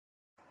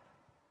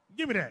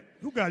Give me that.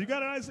 Who got it? You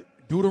got it, Isaac?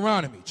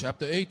 Deuteronomy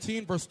chapter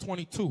 18, verse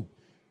 22.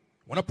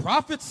 When a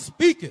prophet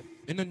speaketh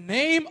in the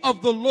name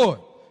of the Lord,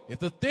 if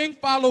the thing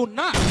follow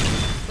not,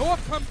 nor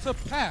come to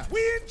pass. We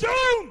in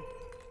June.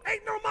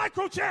 Ain't no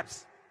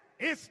microchips.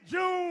 It's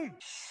June.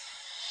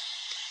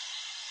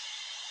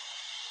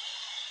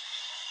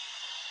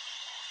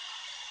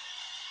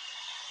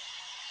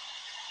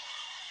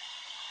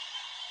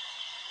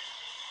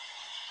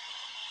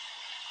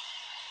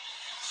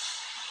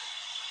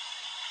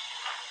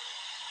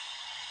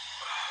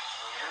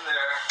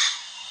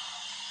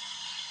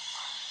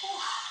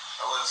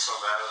 So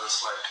bad with a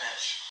slight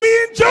pinch. We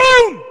in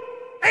June!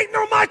 Ain't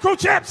no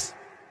microchips!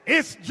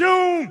 It's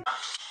June!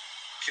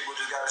 People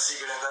just got a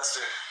secret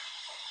investor.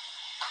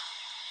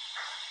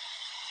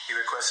 He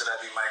requested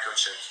I be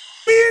microchipped.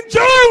 We in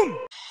June!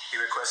 He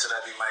requested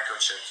I be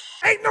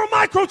microchipped. Ain't no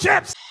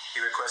microchips!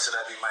 He requested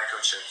I be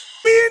microchipped.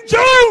 We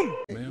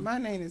in June! My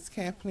name is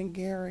Kathleen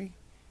Gary,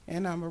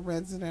 and I'm a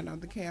resident of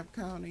DeKalb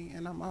County,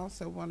 and I'm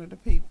also one of the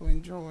people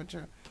in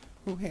Georgia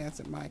who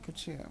has a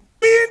microchip.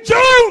 We in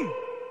June!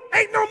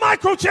 Ain't no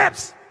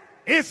microchips!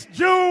 It's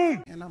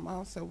June! And I'm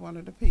also one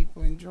of the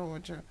people in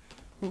Georgia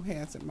who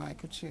has a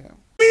microchip.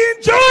 We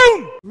in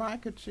June!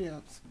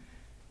 Microchips,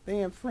 they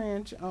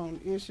infringe on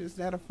issues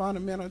that are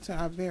fundamental to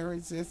our very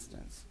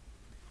existence.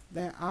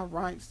 That our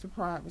rights to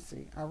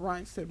privacy, our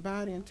rights to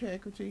body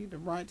integrity, the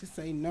right to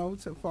say no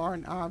to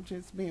foreign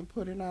objects being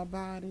put in our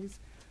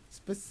bodies,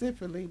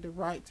 specifically the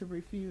right to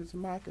refuse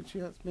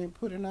microchips being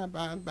put in our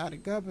bodies by the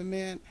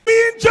government. We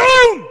in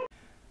June!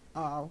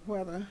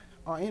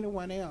 Or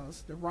anyone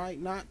else, the right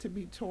not to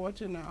be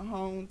tortured in our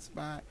homes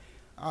by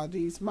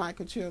these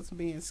microchips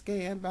being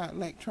scanned by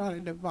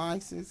electronic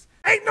devices.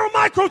 Ain't no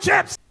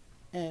microchips!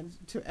 And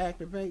to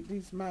activate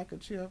these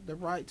microchips, the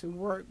right to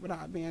work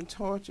without being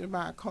tortured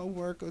by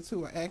co-workers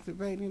who are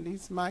activating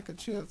these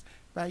microchips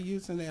by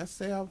using their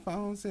cell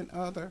phones and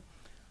other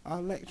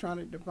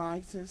electronic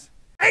devices.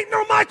 Ain't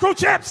no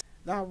microchips!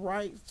 The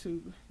right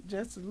to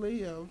just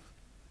live,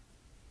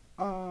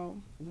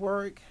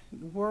 work,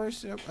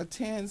 worship,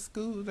 attend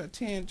schools,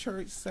 attend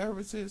church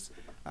services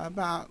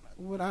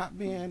without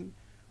being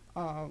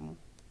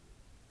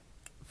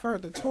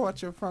further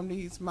torture from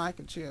these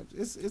microchips.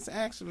 It's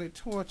actually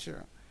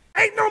torture.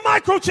 Ain't no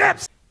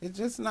microchips! It's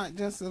just not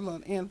just a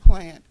little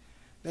implant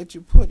that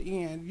you put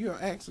in.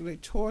 You're actually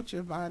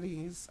tortured by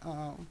these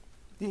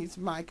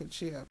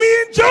microchips.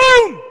 We in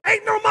June!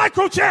 Ain't no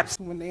microchips!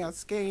 When they are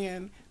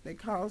scanned, they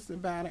cause the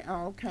body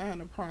all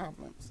kind of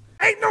problems.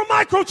 Ain't no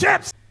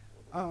microchips!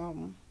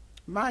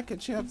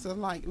 Microchips are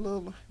like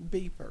little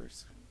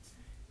beepers,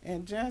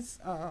 and just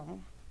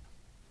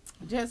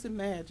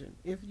imagine,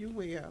 if you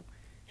will,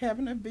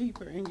 having a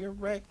beeper in your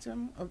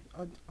rectum,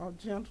 a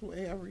genital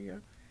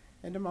area,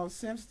 and the most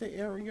sensitive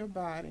area of your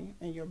body,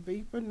 and your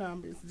beeper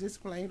number is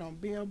displayed on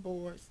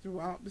billboards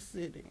throughout the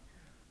city,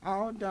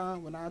 all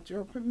done without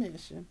your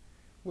permission,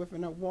 with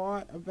an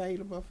award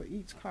available for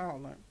each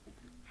caller.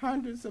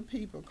 Hundreds of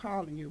people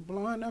calling you,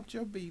 blowing up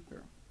your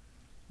beeper,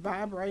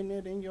 vibrating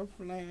it in your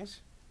flesh,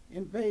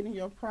 invading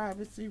your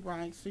privacy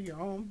rights to your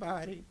own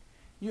body.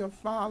 You're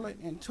followed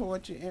and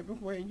tortured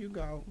everywhere you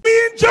go. We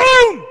in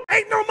June!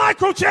 Ain't no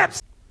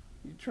microchips!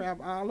 You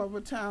travel all over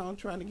town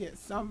trying to get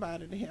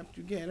somebody to help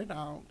you get it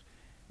out,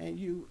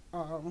 and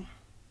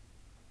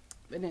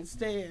but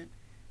instead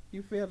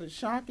you feel the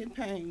shocking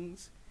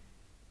pains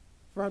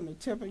from the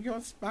tip of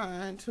your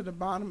spine to the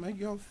bottom of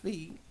your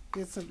feet.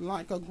 It's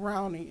like a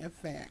grounding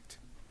effect.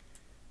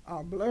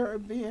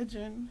 Blurred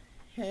vision,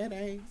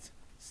 headaches,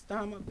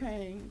 stomach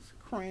pains,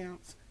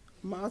 cramps,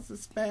 muscle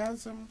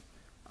spasm,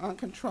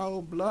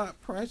 uncontrolled blood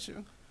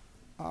pressure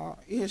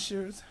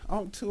issues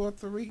on 2 or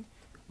 3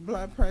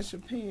 blood pressure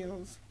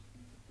pills,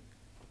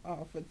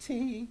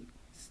 fatigue,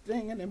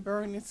 stinging and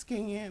burning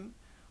skin,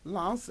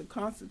 loss of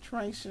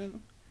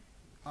concentration,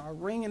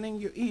 ringing in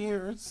your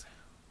ears,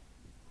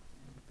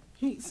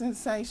 heat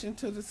sensation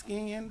to the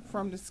skin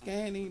from the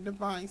scanning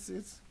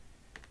devices,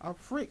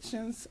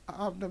 frictions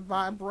of the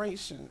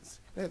vibrations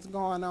that's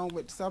going on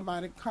with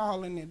somebody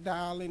calling and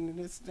dialing, and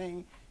this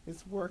thing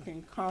is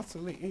working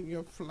constantly in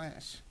your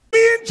flesh. We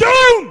in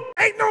June!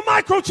 Ain't no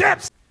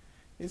microchips!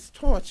 It's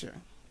torture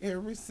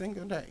every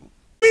single day.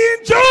 We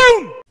in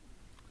June!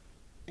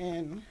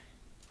 And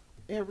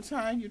every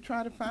time you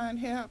try to find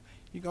help,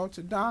 you go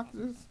to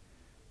doctors,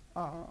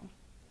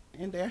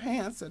 and their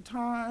hands are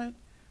tied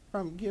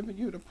from giving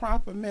you the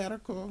proper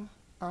medical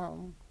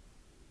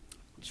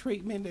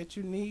treatment that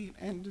you need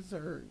and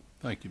deserve.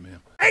 Thank you,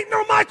 ma'am. Ain't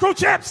no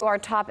microchips! Our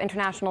top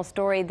international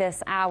story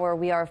this hour,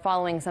 we are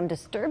following some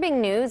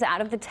disturbing news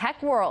out of the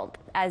tech world,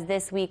 as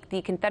this week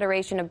the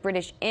Confederation of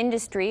British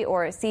Industry,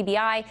 or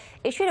CBI,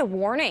 issued a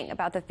warning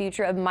about the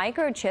future of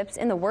microchips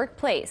in the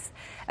workplace.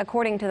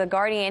 According to The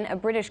Guardian, a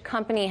British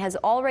company has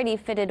already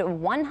fitted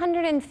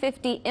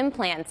 150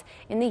 implants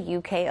in the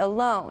UK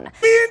alone.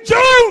 We in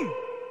June!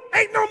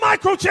 Ain't no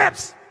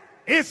microchips!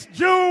 It's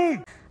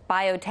June!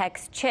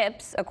 biotech's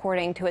chips,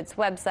 according to its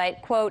website,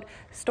 quote,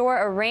 store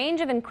a range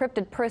of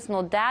encrypted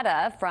personal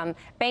data from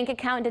bank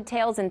account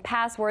details and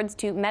passwords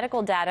to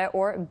medical data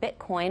or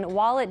Bitcoin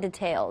wallet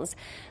details.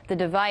 The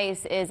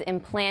device is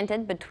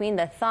implanted between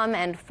the thumb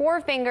and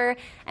forefinger,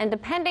 and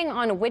depending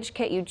on which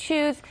kit you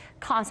choose,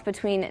 costs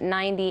between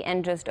 $90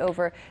 and just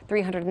over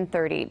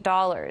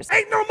 $330.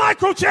 Ain't no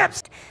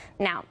microchips!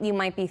 Now, you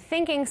might be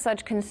thinking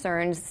such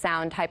concerns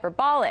sound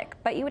hyperbolic,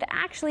 but you would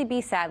actually be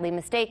sadly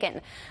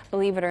mistaken.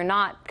 Believe it or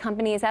not,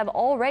 companies have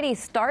already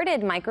started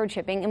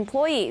microchipping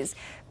employees.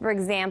 For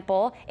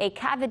example, a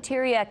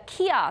cafeteria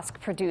kiosk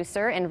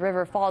producer in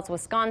River Falls,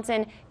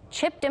 Wisconsin,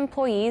 chipped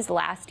employees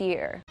last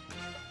year.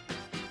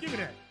 Give me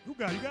that. Who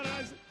got it? You got it,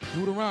 Isaac?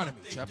 Deuteronomy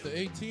chapter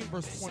 18,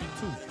 verse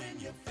 22.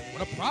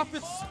 When a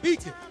prophet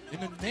speaketh in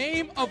the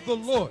name of the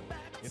Lord,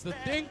 if the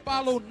thing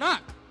follow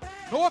not,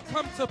 nor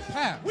come to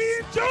pass. We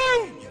in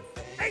June!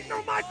 Ain't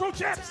no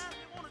microchips!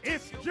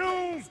 It's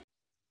June!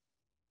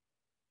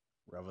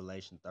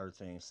 Revelation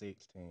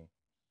 13:16.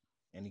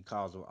 And he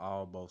caused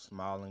all, both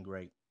small and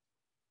great,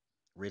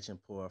 rich and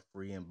poor,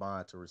 free and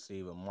bond, to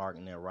receive a mark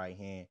in their right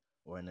hand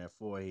or in their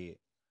forehead,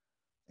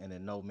 and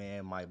that no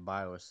man might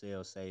buy or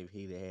sell save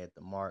he that had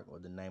the mark or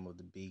the name of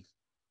the beast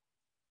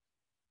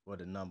or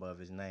the number of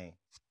his name.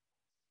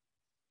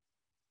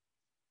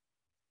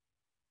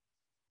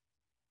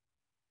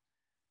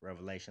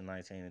 Revelation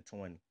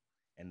 19:20.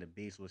 And the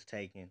beast was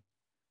taken,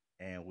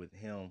 and with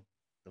him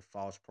the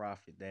false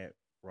prophet that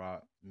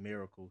wrought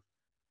miracles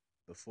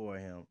before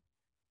him,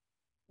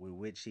 with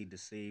which he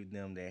deceived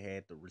them that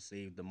had to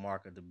receive the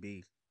mark of the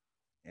beast,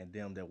 and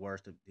them that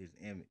worshipped his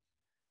image.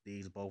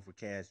 These both were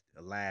cast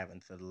alive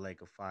into the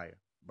lake of fire,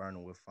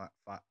 burning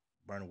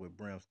with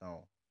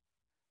brimstone.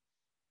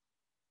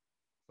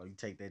 So you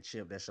take that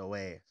chip, that's your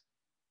ass.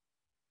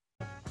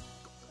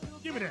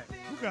 Give me that.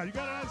 Who got it? You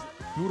got it, Isaac?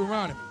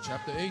 Deuteronomy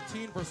chapter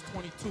 18, verse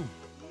 22.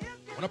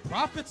 When a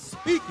prophet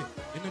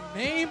speaketh in the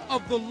name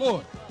of the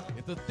Lord,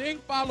 if the thing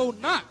follow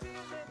not,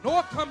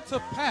 nor come to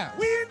pass.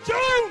 We in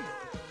June!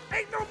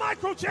 Ain't no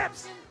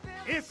microchips!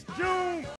 It's June!